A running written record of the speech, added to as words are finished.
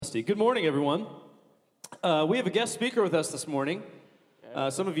Dusty. Good morning, everyone. We have a guest speaker with us this morning.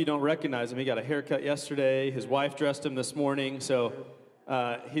 Some of you don't recognize him. He got a haircut yesterday. His wife dressed him this morning, so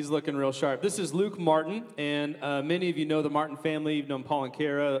he's looking real sharp. This is Luke Martin, and many of you know the Martin family. You've known Paul and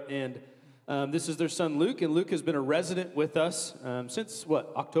Kara, and this is their son, Luke, and Luke has been a resident with us since,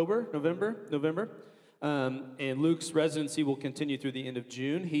 November? And Luke's residency will continue through the end of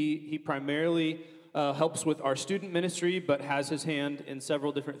June. He primarily helps with our student ministry, but has his hand in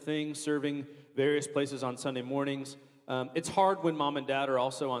several different things, serving various places on Sunday mornings. It's hard when mom and dad are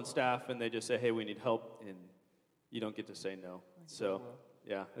also on staff and they just say, hey, we need help, and you don't get to say no. So,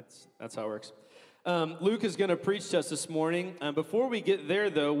 yeah, that's how it works. Luke is going to preach to us this morning. Before we get there,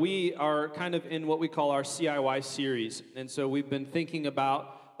 though, we are kind of in what we call our CIY series. And so we've been thinking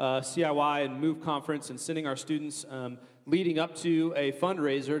about CIY and Move Conference and sending our students leading up to a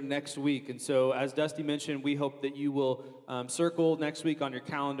fundraiser next week. And so, as Dusty mentioned, we hope that you will circle next week on your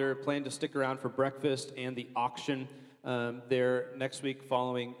calendar, plan to stick around for breakfast and the auction there next week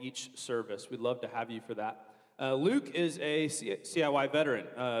following each service. We'd love to have you for that. Luke is a CIY veteran.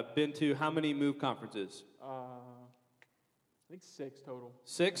 Been to how many Move conferences? I think 6 total.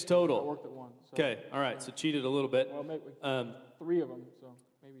 6 total. I worked at one. So. Okay, all right, so cheated a little bit. Well, maybe 3 of them, so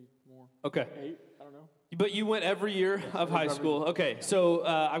maybe more. Okay. 8, I don't know. But you went every year of high school. Okay, so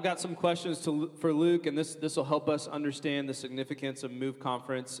I've got some questions for Luke, and this will help us understand the significance of Move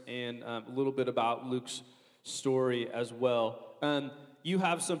Conference and a little bit about Luke's story as well. You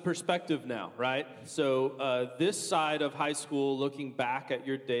have some perspective now, right? So this side of high school, looking back at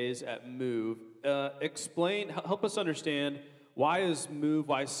your days at Move, help us understand why is Move,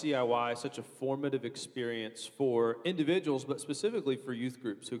 why is CIY such a formative experience for individuals, but specifically for youth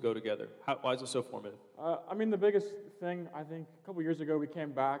groups who go together? Why is it so formative? The biggest thing, I think, a couple years ago we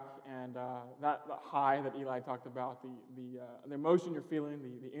came back, and that high that Eli talked about, the emotion you're feeling,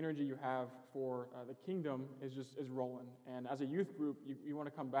 the energy you have for the kingdom is rolling. And as a youth group, you want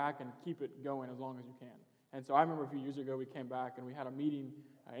to come back and keep it going as long as you can. And so I remember a few years ago we came back and we had a meeting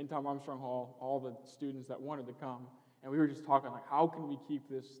in Tom Armstrong Hall, all the students that wanted to come. And we were just talking, like, how can we keep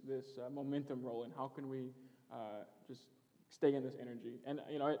this momentum rolling? How can we just stay in this energy? And,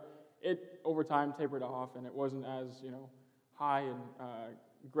 it over time tapered off, and it wasn't as, high and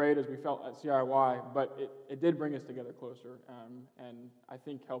great as we felt at CIY, but it did bring us together closer, and I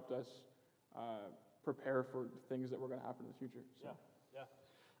think helped us prepare for things that were going to happen in the future.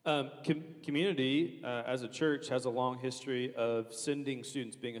 So. Community, as a church, has a long history of sending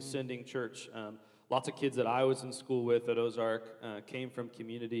students, being a sending church. Lots of kids that I was in school with at Ozark came from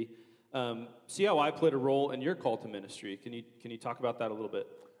community. CIY played a role in your call to ministry. Can you talk about that a little bit?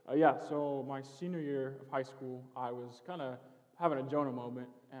 So my senior year of high school, I was kind of having a Jonah moment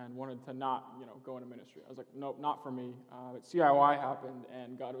and wanted to not, go into ministry. I was like, nope, not for me. But CIY happened,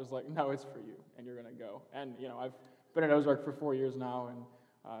 and God was like, no, it's for you, and you're going to go. And, I've been at Ozark for 4 years now,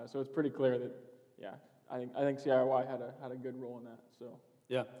 and so it's pretty clear that, I think CIY had a good role in that. So.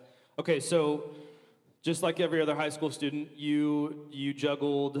 Yeah. Okay, so just like every other high school student, you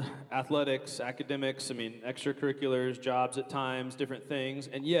juggled athletics, academics, extracurriculars, jobs at times, different things,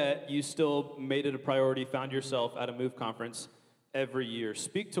 and yet you still made it a priority, found yourself at a Move Conference every year.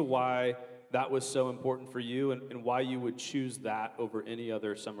 Speak to why that was so important for you and why you would choose that over any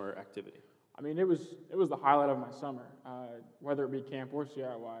other summer activity. It was the highlight of my summer, whether it be camp or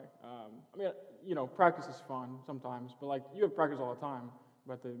CIY. Practice is fun sometimes, but you have practice all the time.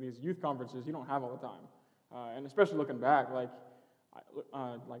 But these youth conferences, you don't have all the time. And especially looking back,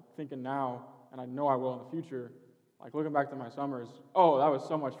 thinking now, and I know I will in the future, looking back to my summers, that was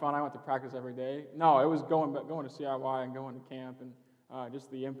so much fun. I went to practice every day. No, it was going to CIY and going to camp, and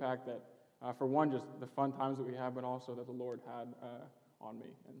just the impact that, for one, just the fun times that we had, but also that the Lord had on me.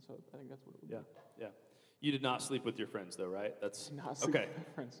 And so I think that's what it would be. Yeah. You did not sleep with your friends, though, right? That's not sleep with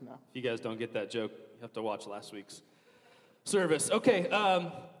my friends, no. If you guys don't get that joke, you have to watch last week's service. Okay,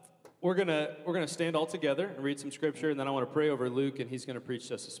 we're gonna stand all together and read some scripture, and then I want to pray over Luke, and he's going to preach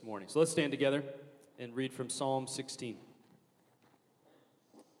to us this morning. So let's stand together and read from Psalm 16.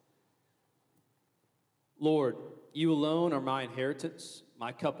 Lord, you alone are my inheritance,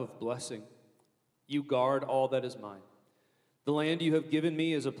 my cup of blessing. You guard all that is mine. The land you have given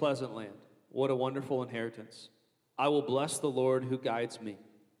me is a pleasant land. What a wonderful inheritance. I will bless the Lord who guides me.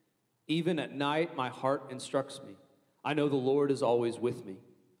 Even at night, my heart instructs me. I know the Lord is always with me.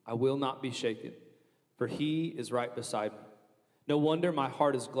 I will not be shaken, for he is right beside me. No wonder my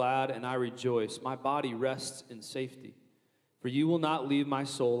heart is glad and I rejoice. My body rests in safety. For you will not leave my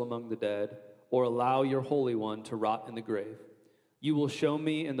soul among the dead or allow your Holy One to rot in the grave. You will show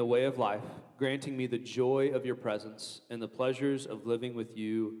me in the way of life. granting me the joy of your presence and the pleasures of living with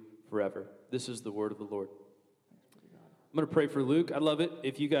you forever. This is the word of the Lord. I'm going to pray for Luke. I'd love it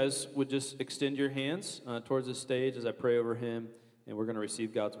if you guys would just extend your hands towards the stage as I pray over him, and we're going to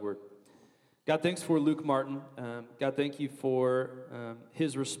receive God's word. God, thanks for Luke Martin. God, thank you for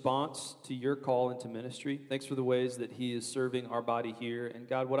his response to your call into ministry. Thanks for the ways that he is serving our body here. And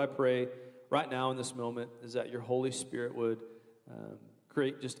God, what I pray right now in this moment is that your Holy Spirit would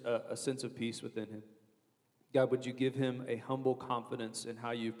create just a sense of peace within him. God, would you give him a humble confidence in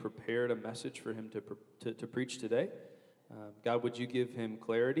how you've prepared a message for him to preach today? God, would you give him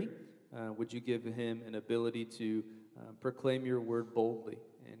clarity? Would you give him an ability to proclaim your word boldly?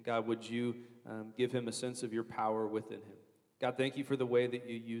 And God, would you give him a sense of your power within him? God, thank you for the way that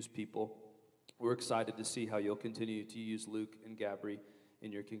you use people. We're excited to see how you'll continue to use Luke and Gabri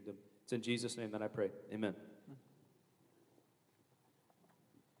in your kingdom. It's in Jesus' name that I pray. Amen.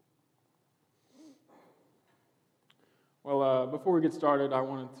 Well, before we get started, I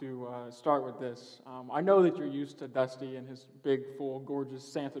wanted to start with this. I know that you're used to Dusty and his big, full, gorgeous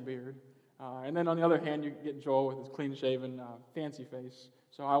Santa beard. And then on the other hand, you get Joel with his clean-shaven, fancy face.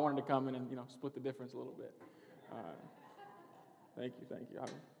 So I wanted to come in and, split the difference a little bit. Thank you.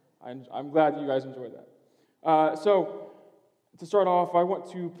 I'm glad that you guys enjoyed that. So to start off, I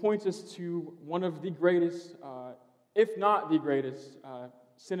want to point us to one of the greatest, if not the greatest,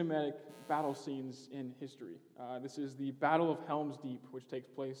 cinematic battle scenes in history. This is the Battle of Helm's Deep, which takes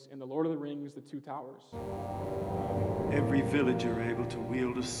place in The Lord of the Rings, The Two Towers. Every villager able to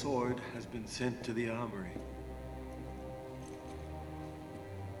wield a sword has been sent to the armory.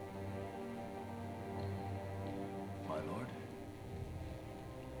 My lord?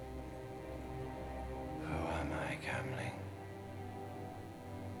 Who am I, Gamling?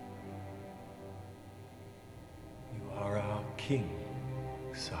 You are our king,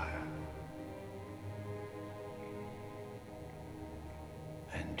 sire.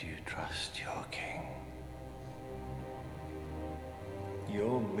 And you trust your king?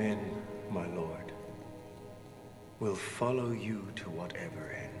 Your men, my lord, will follow you to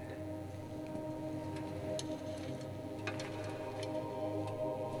whatever end.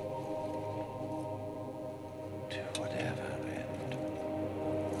 To whatever end?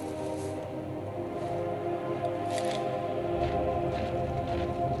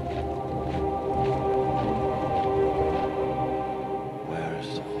 Where is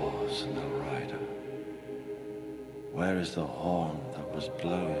the horse and the rider? Where is the horn that was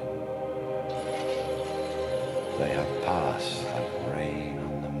blowing? They have passed like rain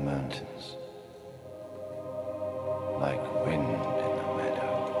on the mountains, like wind in the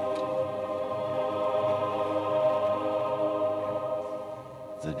meadow.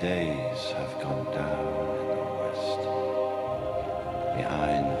 The days have gone down in the west,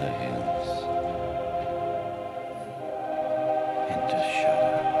 behind the hills, into shadow.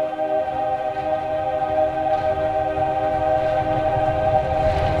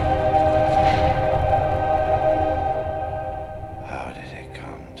 How did it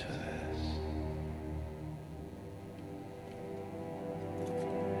come to this?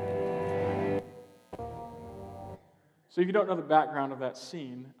 So if you don't know the background of that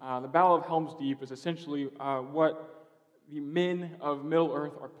scene, the Battle of Helm's Deep is essentially what the men of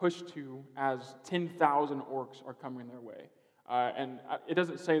Middle-earth are pushed to as 10,000 orcs are coming their way. And it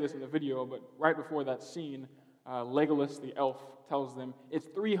doesn't say this in the video, but right before that scene, Legolas the elf tells them it's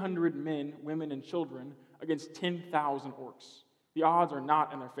 300 men, women, and children against 10,000 orcs. The odds are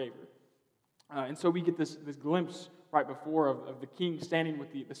not in their favor. And so we get this glimpse right before of the king standing with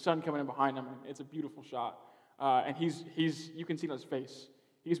the sun coming in behind him. And it's a beautiful shot. And he's you can see on his face,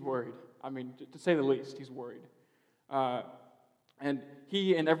 he's worried. I mean, to say the least, he's worried. And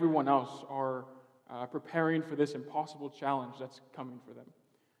he and everyone else are preparing for this impossible challenge that's coming for them.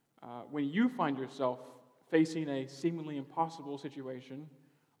 When you find yourself facing a seemingly impossible situation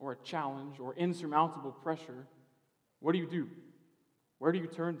or a challenge or insurmountable pressure, what do you do? Where do you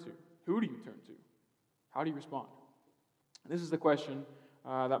turn to? Who do you turn to? How do you respond? This is the question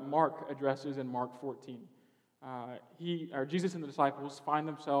that Mark addresses in Mark 14. Jesus and the disciples find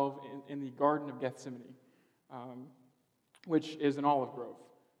themselves in the Garden of Gethsemane, which is an olive grove.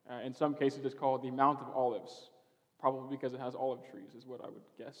 In some cases, it's called the Mount of Olives, probably because it has olive trees, is what I would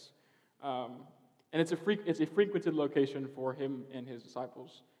guess. And it's a frequented location for him and his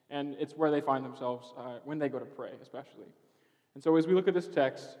disciples, and it's where they find themselves when they go to pray, especially. And so as we look at this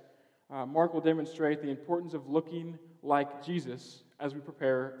text, Mark will demonstrate the importance of looking like Jesus as we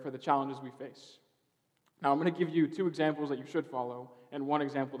prepare for the challenges we face. Now, I'm going to give you two examples that you should follow and one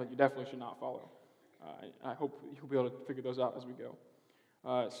example that you definitely should not follow. I hope you'll be able to figure those out as we go.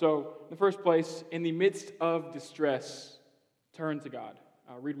 So, in the first place, in the midst of distress, turn to God.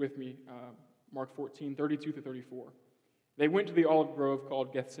 Read with me Mark 14, 32 to 34. They went to the olive grove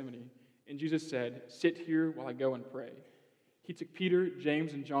called Gethsemane, and Jesus said, "Sit here while I go and pray." He took Peter,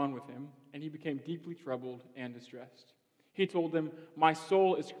 James, and John with him, and he became deeply troubled and distressed. He told them, "My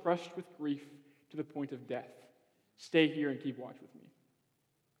soul is crushed with grief to the point of death. Stay here and keep watch with me."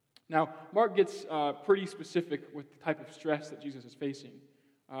 Now, Mark gets pretty specific with the type of stress that Jesus is facing.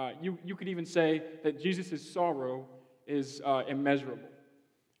 You could even say that Jesus' sorrow is immeasurable.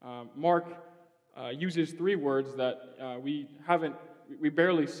 Mark uses three words that we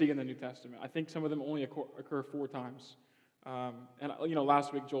barely see in the New Testament. I think some of them only occur 4 times. And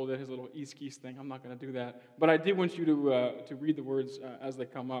last week Joel did his little East thing. I'm not going to do that. But I did want you to read the words as they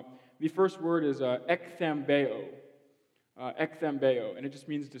come up. The first word is ekthambeo. Ekthambeo, and it just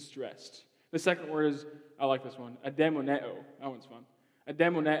means distressed. The second word is, I like this one, ademoneo. That one's fun.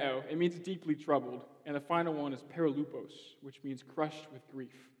 Ademoneo, it means deeply troubled. And the final one is paralupos, which means crushed with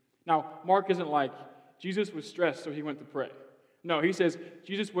grief. Now, Mark isn't like, Jesus was stressed, so he went to pray. No, he says,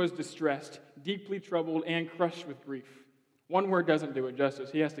 Jesus was distressed, deeply troubled, and crushed with grief. One word doesn't do it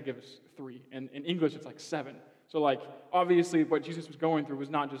justice. He has to give us 3. And in English, it's like 7. So, obviously, what Jesus was going through was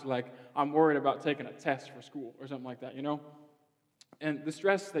not just I'm worried about taking a test for school or something like that, And the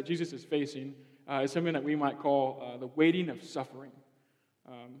stress that Jesus is facing is something that we might call the waiting of suffering,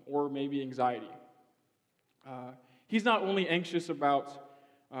 or maybe anxiety. He's not only anxious about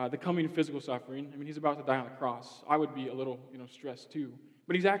the coming physical suffering. I mean, he's about to die on the cross. I would be a little, stressed too.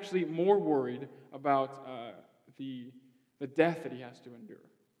 But he's actually more worried about the death that he has to endure.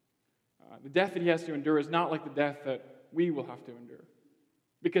 The death that he has to endure is not like the death that we will have to endure.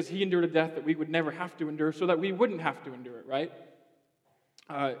 Because he endured a death that we would never have to endure so that we wouldn't have to endure it, right?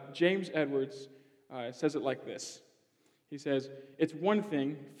 James Edwards says it like this. He says, "It's one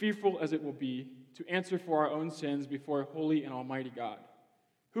thing, fearful as it will be, to answer for our own sins before a holy and almighty God.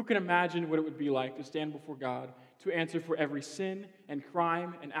 Who can imagine what it would be like to stand before God to answer for every sin and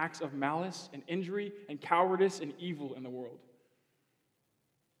crime and acts of malice and injury and cowardice and evil in the world?"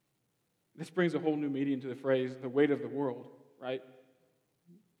 This brings a whole new meaning to the phrase, the weight of the world, right?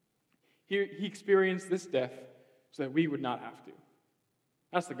 He experienced this death so that we would not have to.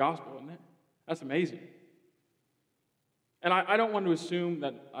 That's the gospel, isn't it? That's amazing. And I don't want to assume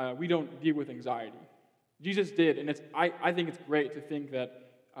that we don't deal with anxiety. Jesus did, and I think it's great to think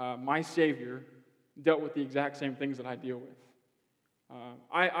that my Savior dealt with the exact same things that I deal with.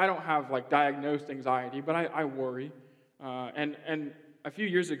 I don't have diagnosed anxiety, but I worry. And a few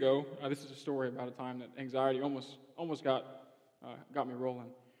years ago, this is a story about a time that anxiety almost got me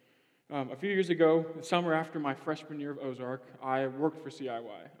rolling. A few years ago, the summer after my freshman year of Ozark, I worked for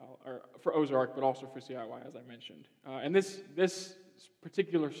CIY, or for Ozark, but also for CIY, as I mentioned. And this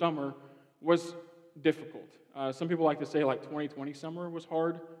particular summer was difficult. Some people like to say 2020 summer was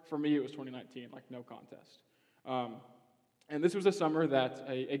hard. For me, it was 2019, no contest. And this was a summer that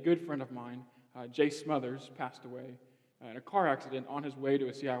a good friend of mine, Jay Smothers, passed away in a car accident on his way to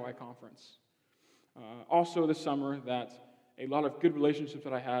a CIY conference. Also this summer that a lot of good relationships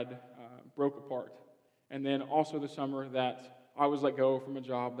that I had broke apart. And then also the summer that I was let go from a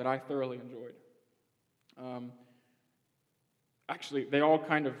job that I thoroughly enjoyed. Actually, they all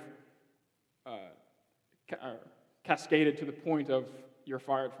kind of cascaded to the point of you're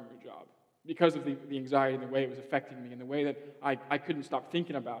fired from your job because of the anxiety and the way it was affecting me and the way that I couldn't stop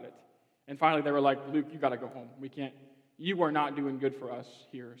thinking about it. And finally, they were like, "Luke, you got to go home. You are not doing good for us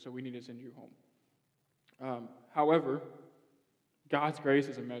here, so we need to send you home." However, God's grace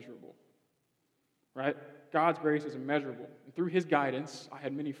is immeasurable, right? God's grace is immeasurable. And through his guidance, I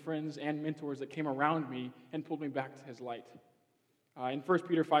had many friends and mentors that came around me and pulled me back to his light. In 1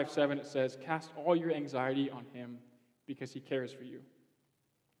 Peter 5:7, it says, "Cast all your anxiety on him because he cares for you."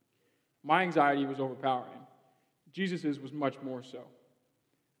 My anxiety was overpowering. Jesus's was much more so.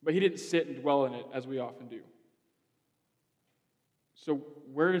 But he didn't sit and dwell in it as we often do. So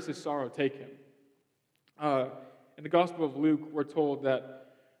where does his sorrow take him? In the Gospel of Luke, we're told that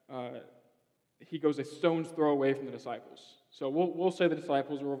he goes a stone's throw away from the disciples. So we'll say the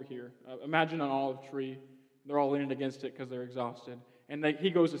disciples are over here. Imagine an olive tree. They're all leaning against it because they're exhausted. And he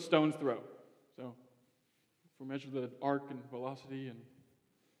goes a stone's throw. So if we measure the arc and velocity and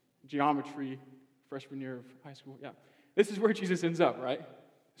geometry, freshman year of high school, yeah. This is where Jesus ends up, right?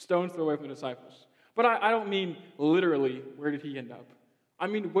 Stone's throw away from the disciples. But I don't mean literally, where did he end up? I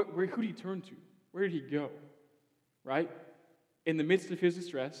mean, who did he turn to? Where did he go? Right? In the midst of his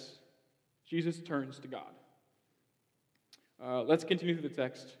distress, Jesus turns to God. Let's continue through the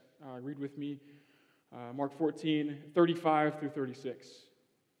text. Read with me Mark 14, 35 through 36.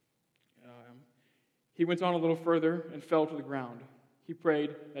 He went on a little further and fell to the ground. He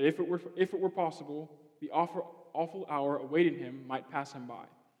prayed that if it were possible, the awful hour awaiting him might pass him by.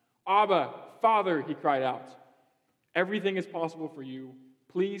 Abba, Father, he cried out, everything is possible for you.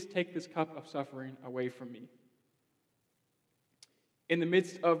 Please take this cup of suffering away from me. In the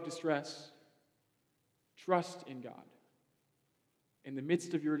midst of distress, trust in God. In the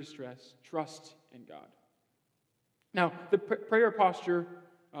midst of your distress, trust in God. Now, the prayer posture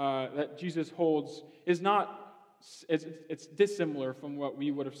that Jesus holds is not, it's dissimilar from what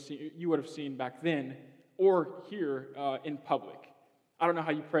you would have seen back then or here in public. I don't know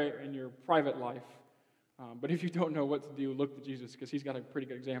how you pray in your private life, but if you don't know what to do, look to Jesus because he's got a pretty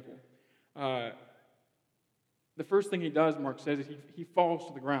good example. The first thing he does, Mark says, is he falls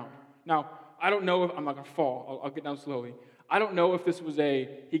to the ground. Now, I don't know if, I'm not going to fall, I'll get down slowly. I don't know if this was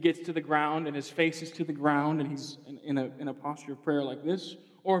he gets to the ground and his face is to the ground and he's in a posture of prayer like this,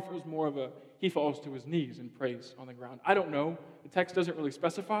 or if it was more of he falls to his knees and prays on the ground. I don't know. The text doesn't really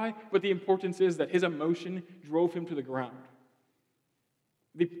specify, but the importance is that his emotion drove him to the ground.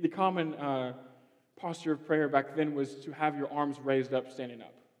 The common posture of prayer back then was to have your arms raised up, standing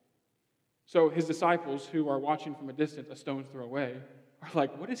up. So his disciples, who are watching from a distance, a stone's throw away, are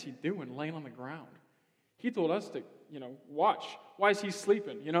like, what is he doing laying on the ground? He told us to, watch. Why is he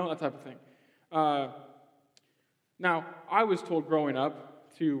sleeping? That type of thing. Now, I was told growing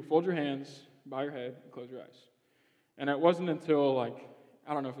up to fold your hands, bow your head, and close your eyes. And it wasn't until,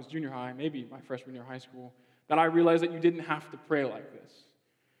 I don't know if it was junior high, maybe my freshman year of high school, that I realized that you didn't have to pray like this.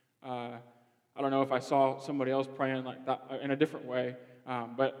 I don't know if I saw somebody else praying like that in a different way,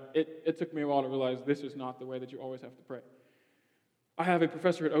 but it took me a while to realize this is not the way that you always have to pray. I have a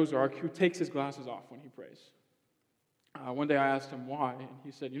professor at Ozark who takes his glasses off when he prays. One day I asked him why, and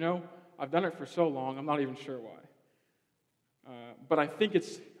he said, I've done it for so long, I'm not even sure why. But I think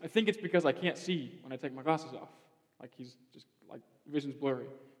it's because I can't see when I take my glasses off. He's just, vision's blurry.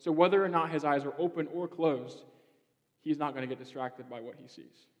 So whether or not his eyes are open or closed, he's not going to get distracted by what he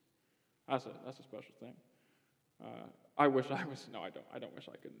sees. That's a special thing. I wish I was, no, I don't. I don't wish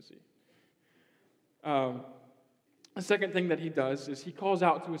I couldn't see. The second thing that he does is he calls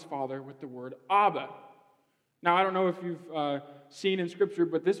out to his father with the word Abba. Now, I don't know if you've seen in Scripture,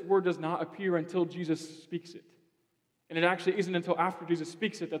 but this word does not appear until Jesus speaks it. And it actually isn't until after Jesus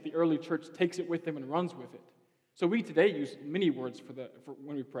speaks it that the early church takes it with them and runs with it. So we today use many words for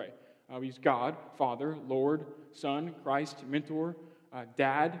when we pray. We use God, Father, Lord, Son, Christ, Mentor,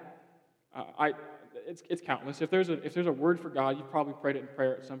 Dad. It's countless. If there's a word for God, you've probably prayed it in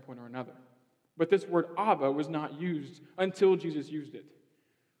prayer at some point or another. But this word Abba was not used until Jesus used it.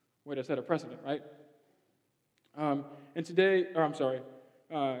 Way to set a precedent, right?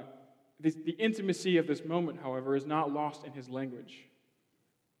 The intimacy of this moment, however, is not lost in his language.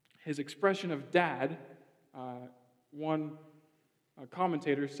 His expression of dad, one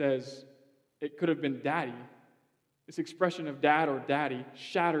commentator says it could have been daddy. This expression of dad or daddy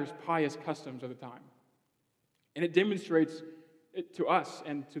shatters pious customs of the time. And it demonstrates it to us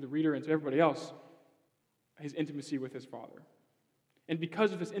and to the reader and to everybody else his intimacy with his father. And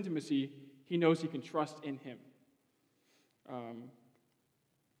because of this intimacy, he knows he can trust in him.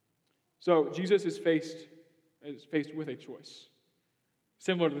 So Jesus is faced with a choice,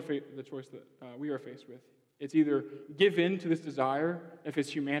 similar to the choice that we are faced with. It's either give in to this desire of his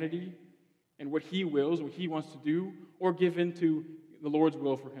humanity and what he wills, what he wants to do, or give in to the Lord's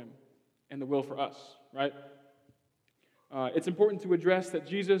will for him and the will for us, right? It's important to address that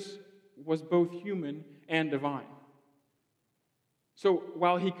Jesus was both human and divine. So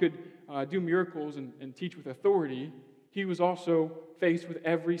while he could do miracles and teach with authority, he was also faced with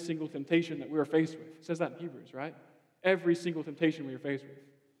every single temptation that we are faced with. It says that in Hebrews, right? Every single temptation we are faced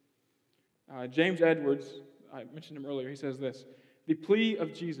with. James Edwards, I mentioned him earlier, he says this: the plea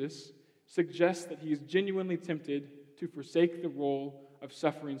of Jesus suggests that he is genuinely tempted to forsake the role of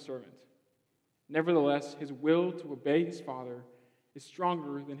suffering servant. Nevertheless, his will to obey his Father is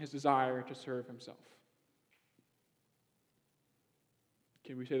stronger than his desire to serve himself.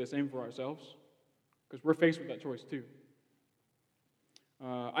 Can we say the same for ourselves? Because we're faced with that choice too.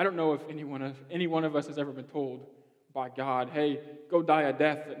 I don't know if any one of us has ever been told by God, hey, go die a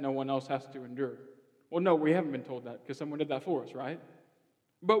death that no one else has to endure. Well, no, we haven't been told that because someone did that for us, right?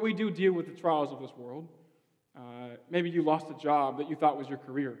 But we do deal with the trials of this world. Maybe you lost a job that you thought was your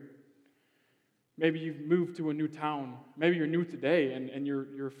career. Maybe you've moved to a new town. Maybe you're new today and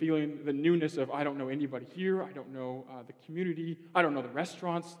you're feeling the newness of, I don't know anybody here. I don't know the community. I don't know the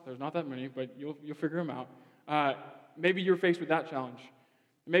restaurants. There's not that many, but you'll figure them out. Maybe you're faced with that challenge.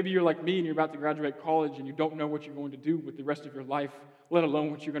 Maybe you're like me and you're about to graduate college and you don't know what you're going to do with the rest of your life, let alone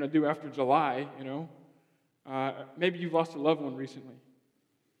what you're going to do after July, Maybe you've lost a loved one recently.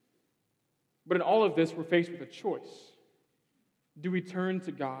 But in all of this, we're faced with a choice. Do we turn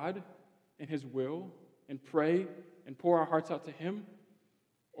to God and His will and pray and pour our hearts out to Him?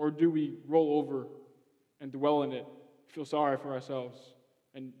 Or do we roll over and dwell in it, feel sorry for ourselves,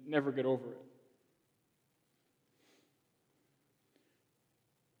 and never get over it?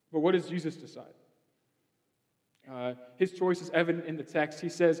 But what does Jesus decide? His choice is evident in the text. He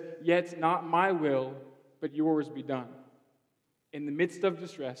says, "Yet not my will, but yours be done." In the midst of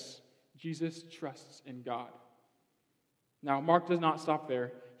distress, Jesus trusts in God. Now, Mark does not stop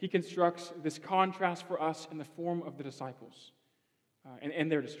there. He constructs this contrast for us in the form of the disciples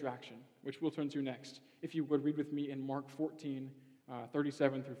and their distraction, which we'll turn to next. If you would read with me in Mark 14,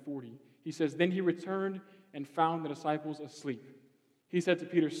 37 through 40. He says, "Then he returned and found the disciples asleep. He said to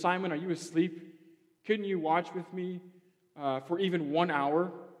Peter, 'Simon, are you asleep? Couldn't you watch with me for even 1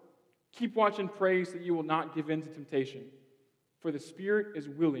 hour? Keep watch and pray so that you will not give in to temptation. For the spirit is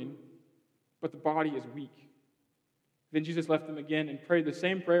willing, but the body is weak.' Then Jesus left them again and prayed the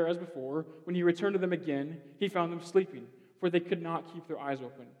same prayer as before. When he returned to them again, he found them sleeping, for they could not keep their eyes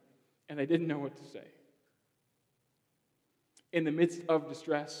open, and they didn't know what to say." In the midst of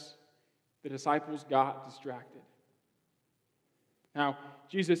distress, the disciples got distracted. Now,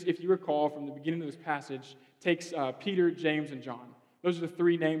 Jesus, if you recall from the beginning of this passage, takes Peter, James, and John. Those are the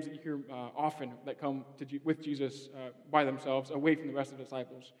three names that you hear often that come with Jesus by themselves, away from the rest of the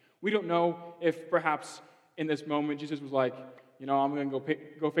disciples. We don't know if perhaps in this moment Jesus was like, I'm going to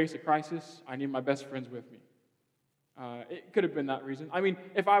go face a crisis. I need my best friends with me. It could have been that reason. I mean,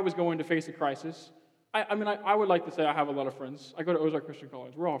 if I was going to face a crisis, I would like to say I have a lot of friends. I go to Ozark Christian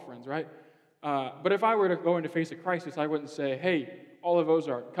College. We're all friends, right? But if I were to go in to face a crisis, I wouldn't say, "Hey, all of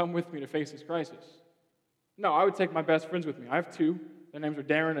Ozark, come with me to face this crisis." No, I would take my best friends with me. I have two. Their names are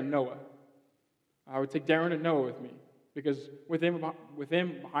Darren and Noah. I would take Darren and Noah with me because with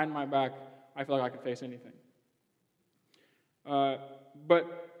him behind my back, I feel like I could face anything.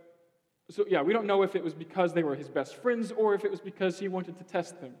 We don't know if it was because they were his best friends or if it was because he wanted to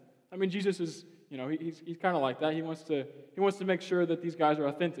test them. I mean, Jesus is, he's kind of like that. He wants to make sure that these guys are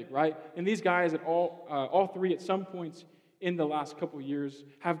authentic, right? And these guys at all three at some points in the last couple of years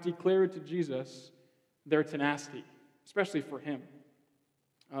have declared to Jesus their tenacity, especially for him.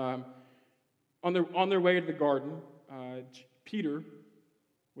 On their way to the garden, Peter,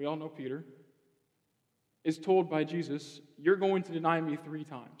 we all know Peter, is told by Jesus, "You're going to deny me 3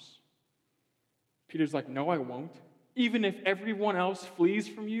 times." Peter's like, "No, I won't. Even if everyone else flees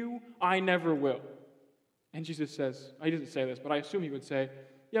from you, I never will." And Jesus says, he doesn't say this, but I assume he would say,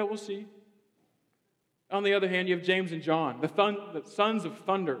 "Yeah, we'll see." On the other hand, you have James and John, the sons of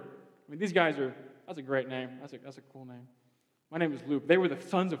thunder. I mean, these guys that's a great name. That's a cool name. My name is Luke. They were the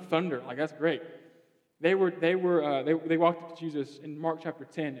sons of thunder. Like, that's great. They walked up to Jesus in Mark chapter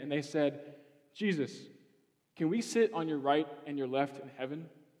 10, and they said, "Jesus, can we sit on your right and your left in heaven?"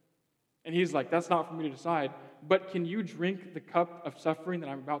 And he's like, "That's not for me to decide, but can you drink the cup of suffering that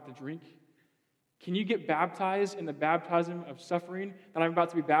I'm about to drink? Can you get baptized in the baptism of suffering that I'm about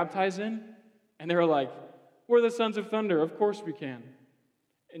to be baptized in?" And they were like, "We're the sons of thunder. Of course we can."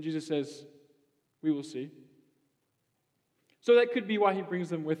 And Jesus says, "We will see." So that could be why he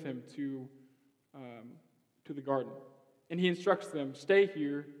brings them with him to the garden. And he instructs them, "Stay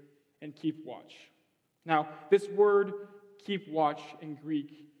here and keep watch." Now, this word, keep watch, in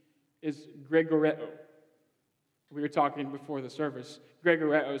Greek is gregoreo. We were talking before the service.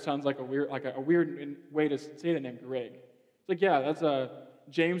 Gregoreo sounds like a weird way to say the name Greg. It's like, yeah, that's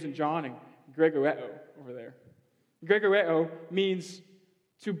James and John and gregoreo over there. Gregoreo means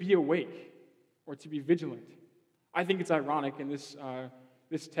to be awake or to be vigilant. I think it's ironic in this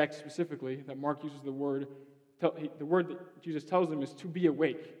text specifically that Mark uses the word that Jesus tells them is to be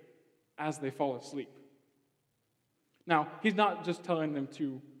awake as they fall asleep. Now, he's not just telling them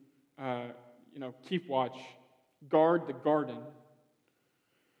to, keep watch, guard the garden.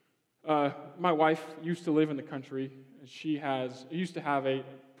 My wife used to live in the country. She used to have a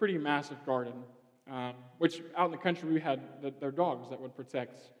pretty massive garden, which out in the country we had their dogs that would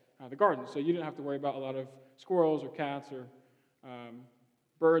protect the garden. So you didn't have to worry about a lot of squirrels or cats or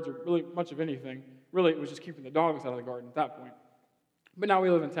birds or really much of anything. Really, it was just keeping the dogs out of the garden at that point. But now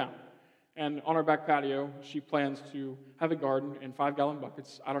we live in town. And on our back patio, she plans to have a garden in 5-gallon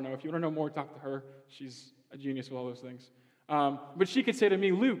buckets. I don't know. If you want to know more, talk to her. She's a genius with all those things. But she could say to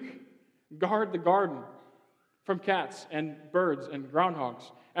me, "Luke, guard the garden from cats and birds and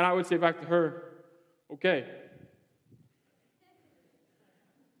groundhogs." And I would say back to her, "Okay."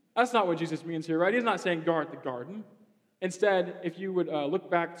 That's not what Jesus means here, right? He's not saying guard the garden. Instead, if you would look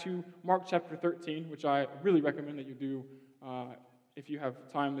back to Mark chapter 13, which I really recommend that you do if you have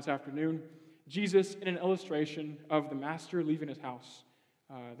time this afternoon, Jesus, in an illustration of the master leaving his house,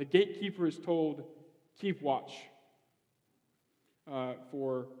 the gatekeeper is told, keep watch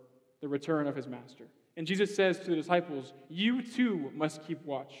for the return of his master. And Jesus says to the disciples, you too must keep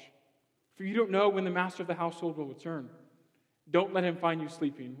watch, for you don't know when the master of the household will return. Don't let him find you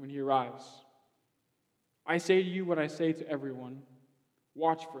sleeping when he arrives. I say to you what I say to everyone,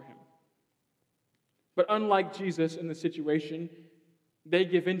 watch for him. But unlike Jesus in the situation, they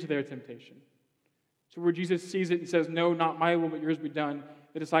give in to their temptation. So where Jesus sees it and says, no, not my will, but yours be done,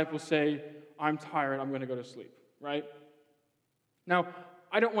 the disciples say, I'm tired, I'm going to go to sleep, right? Now,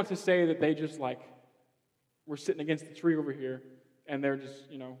 I don't want to say that they just we're sitting against the tree over here, and they're just,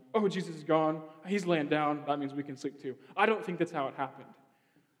 oh, Jesus is gone, he's laying down, that means we can sleep too. I don't think that's how it happened.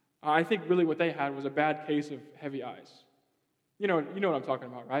 I think really what they had was a bad case of heavy eyes. You know what I'm talking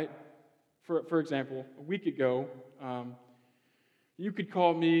about, right? For example, a week ago, you could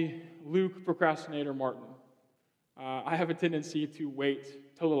call me Luke Procrastinator Martin. I have a tendency to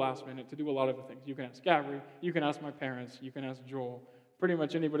wait till the last minute to do a lot of the things. You can ask Gabby, you can ask my parents, you can ask Joel. Pretty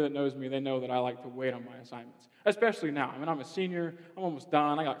much anybody that knows me, they know that I like to wait on my assignments, especially now. I mean, I'm a senior, I'm almost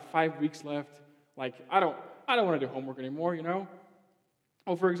done, I got 5 weeks left. I don't want to do homework anymore,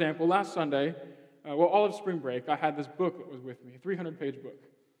 Well, for example, last Sunday, all of spring break, I had this book that was with me, a 300-page book.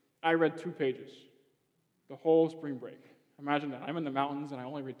 I read 2 pages, the whole spring break. Imagine that. I'm in the mountains, and I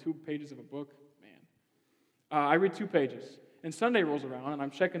only read 2 pages of a book. Man. I read 2 pages. And Sunday rolls around, and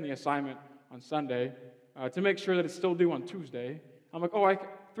I'm checking the assignment on Sunday to make sure that it's still due on Tuesday. I'm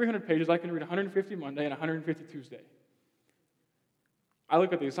like, 300 pages, I can read 150 Monday and 150 Tuesday. I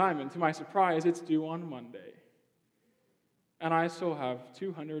look at the assignment. To my surprise, it's due on Monday. And I still have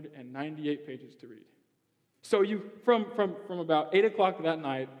 298 pages to read. So from about 8 o'clock that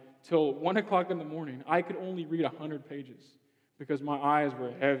night till 1 o'clock in the morning, I could only read 100 pages because my eyes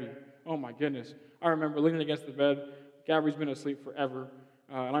were heavy. Oh my goodness. I remember leaning against the bed. Gabby's been asleep forever.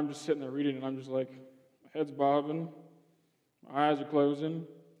 And I'm just sitting there reading, and I'm just like, my head's bobbing, my eyes are closing.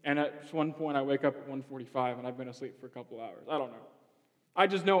 And at one point, I wake up at 1:45, and I've been asleep for a couple hours. I don't know. I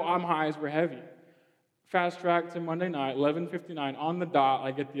just know my eyes were heavy. Fast track to Monday night, 11:59, on the dot,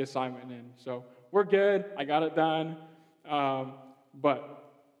 I get the assignment in. So we're good. I got it done.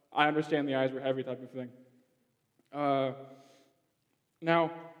 But I understand the eyes were heavy type of thing.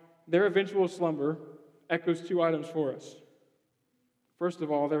 Now, their eventual slumber echoes 2 items for us. First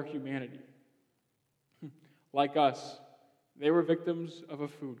of all, their humanity. Like us, they were victims of a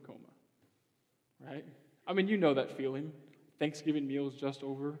food coma, right? I mean, you know that feeling. Thanksgiving meal is just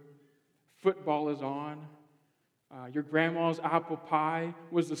over. Football is on. Your grandma's apple pie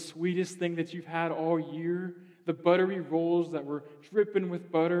was the sweetest thing that you've had all year. The buttery rolls that were dripping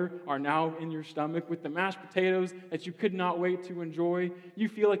with butter are now in your stomach with the mashed potatoes that you could not wait to enjoy. You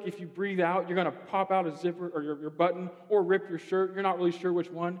feel like if you breathe out, you're going to pop out a zipper or your button or rip your shirt. You're not really sure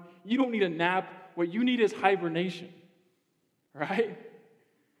which one. You don't need a nap. What you need is hibernation, right?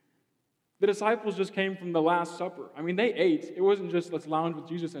 The disciples just came from the Last Supper. I mean, they ate. It wasn't just let's lounge with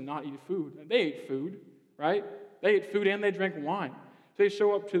Jesus and not eat food. They ate food, right? They ate food and they drank wine. So they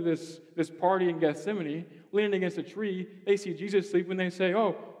show up to this party in Gethsemane, leaning against a tree. They see Jesus sleep and they say,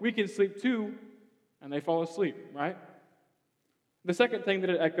 oh, we can sleep too. And they fall asleep, right? The second thing that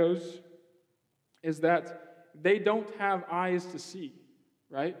it echoes is that they don't have eyes to see,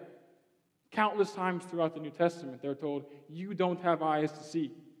 right? Countless times throughout the New Testament, they're told, you don't have eyes to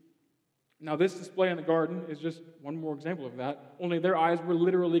see. Now, this display in the garden is just one more example of that, only their eyes were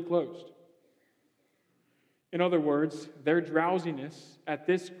literally closed. In other words, their drowsiness at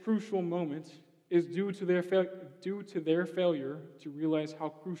this crucial moment is due to their failure to realize how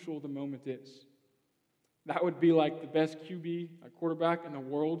crucial the moment is. That would be like the best QB, a quarterback in the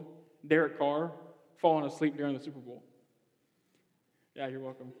world, Derek Carr, falling asleep during the Super Bowl. Yeah, you're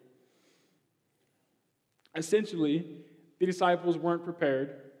welcome. Essentially, the disciples weren't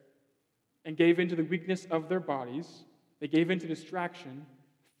prepared and gave in to the weakness of their bodies. They gave in to distraction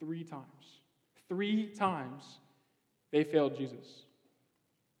 3 times. 3 times they failed Jesus.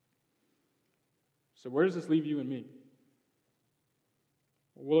 So where does this leave you and me?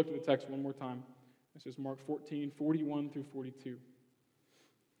 Well, we'll look at the text one more time. This is Mark 14, 41 through 42.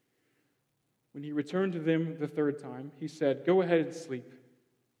 When he returned to them the 3rd time, he said, go ahead and sleep.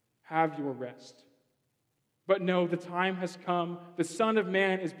 Have your rest. But no, the time has come. The Son of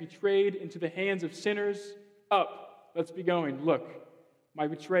Man is betrayed into the hands of sinners. Up, let's be going. Look, my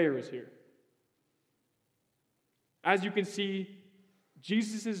betrayer is here. As you can see,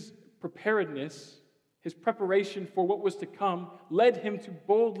 Jesus' preparedness his preparation for what was to come, led him to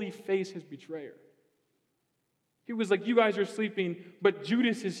boldly face his betrayer. He was like, you guys are sleeping, but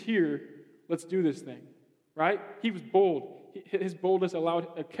Judas is here. Let's do this thing, right? He was bold. His boldness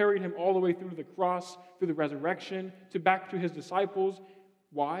carried him all the way through to the cross, through the resurrection, back to his disciples.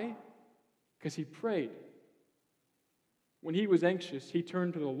 Why? Because he prayed. When he was anxious, he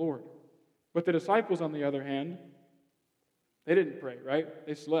turned to the Lord. But the disciples, on the other hand, they didn't pray, right?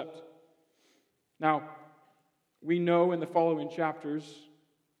 They slept. Now, we know in the following chapters,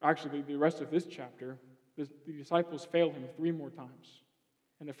 actually the rest of this chapter, the disciples failed him 3 more times.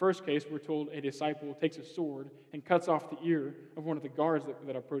 In the first case, we're told a disciple takes a sword and cuts off the ear of one of the guards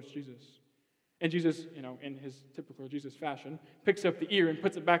that approached Jesus. And Jesus, in his typical Jesus fashion, picks up the ear and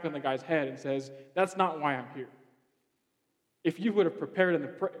puts it back on the guy's head and says, that's not why I'm here. If you would have prepared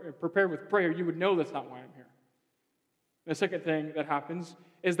with prayer, you would know that's not why I'm here. The second thing that happens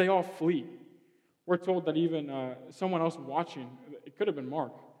is they all flee. We're told that even someone else watching, it could have been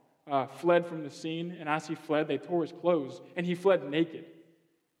Mark, fled from the scene, and as he fled, they tore his clothes, and he fled naked.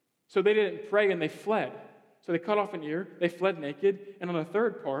 So they didn't pray, and they fled. So they cut off an ear, they fled naked, and on the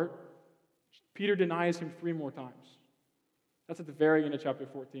third part, Peter denies him 3 more times. That's at the very end of chapter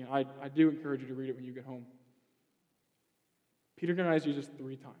 14. I do encourage you to read it when you get home. Peter denies Jesus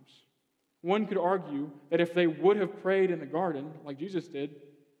 3 times. One could argue that if they would have prayed in the garden, like Jesus did,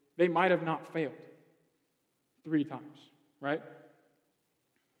 they might have not failed 3 times, right?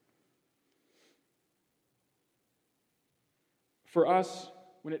 For us,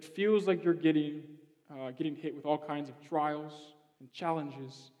 when it feels like you're getting hit with all kinds of trials and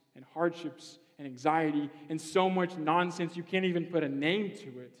challenges and hardships and anxiety and so much nonsense you can't even put a name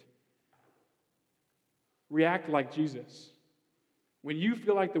to it, react like Jesus. When you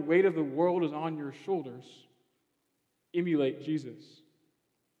feel like the weight of the world is on your shoulders, emulate Jesus.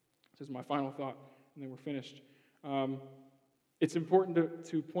 This is my final thought, and then we're finished. It's important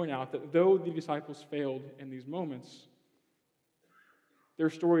to point out that though the disciples failed in these moments,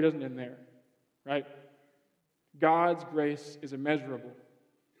 their story doesn't end there, right? God's grace is immeasurable.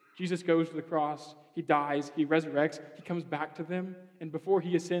 Jesus goes to the cross, he dies, he resurrects, he comes back to them, and before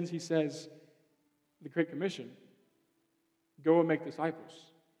he ascends, he says, the Great Commission, go and make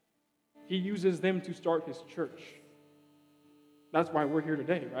disciples. He uses them to start his church. That's why we're here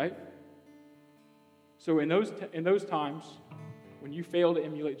today, right? So in those times, when you fail to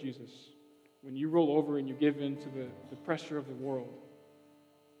emulate Jesus, when you roll over and you give in to the pressure of the world,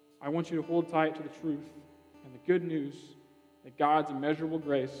 I want you to hold tight to the truth and the good news that God's immeasurable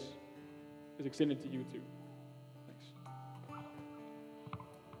grace is extended to you too.